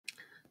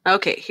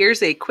Okay,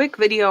 here's a quick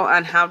video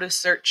on how to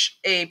search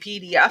a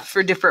PDF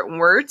for different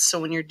words. So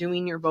when you're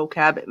doing your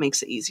vocab, it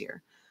makes it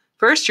easier.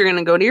 First, you're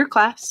going to go to your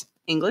class,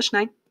 English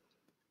 9.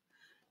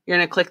 You're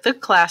going to click the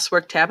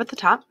classwork tab at the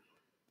top.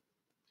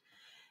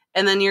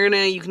 And then you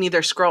can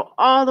either scroll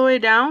all the way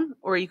down,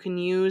 or you can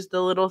use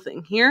the little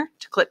thing here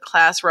to click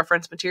class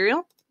reference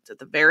material. It's at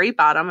the very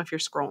bottom if you're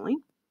scrolling.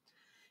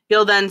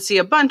 You'll then see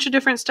a bunch of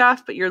different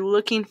stuff, but you're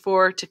looking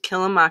for To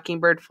Kill a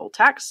Mockingbird full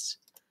text.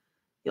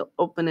 You'll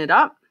open it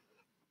up.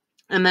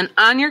 And then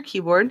on your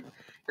keyboard,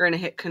 you're going to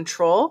hit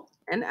Control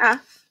and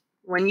F.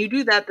 When you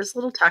do that, this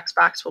little text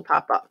box will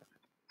pop up.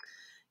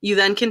 You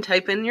then can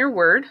type in your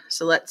word.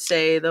 So let's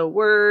say the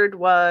word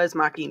was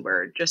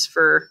mockingbird, just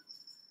for,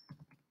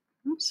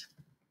 oops.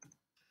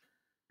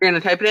 You're going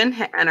to type it in,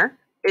 hit enter.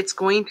 It's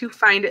going to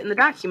find it in the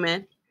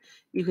document.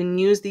 You can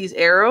use these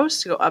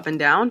arrows to go up and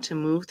down to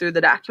move through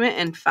the document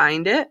and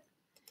find it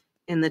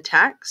in the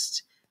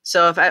text.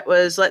 So if it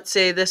was, let's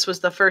say this was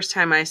the first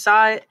time I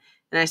saw it,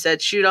 and I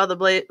said, shoot all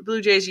the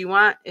Blue Jays you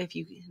want if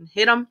you can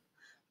hit them.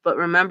 But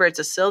remember, it's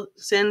a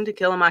sin to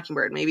kill a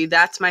mockingbird. Maybe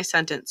that's my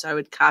sentence. So I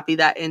would copy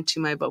that into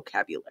my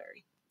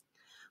vocabulary.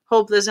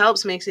 Hope this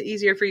helps, makes it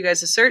easier for you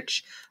guys to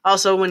search.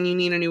 Also, when you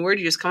need a new word,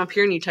 you just come up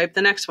here and you type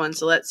the next one.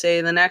 So let's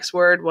say the next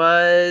word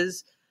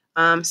was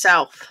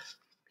south.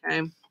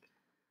 Okay.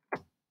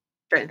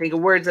 Trying to think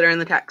of words that are in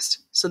the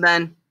text. So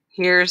then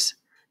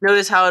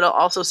notice how it'll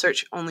also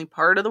search only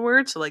part of the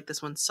word. So like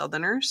this one's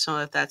southerner. So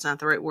if that's not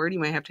the right word, you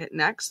might have to hit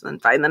next, then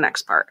find the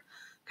next part.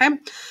 Okay.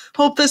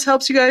 Hope this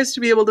helps you guys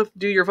to be able to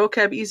do your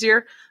vocab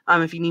easier.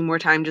 If you need more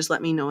time, just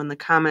let me know in the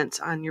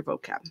comments on your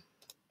vocab.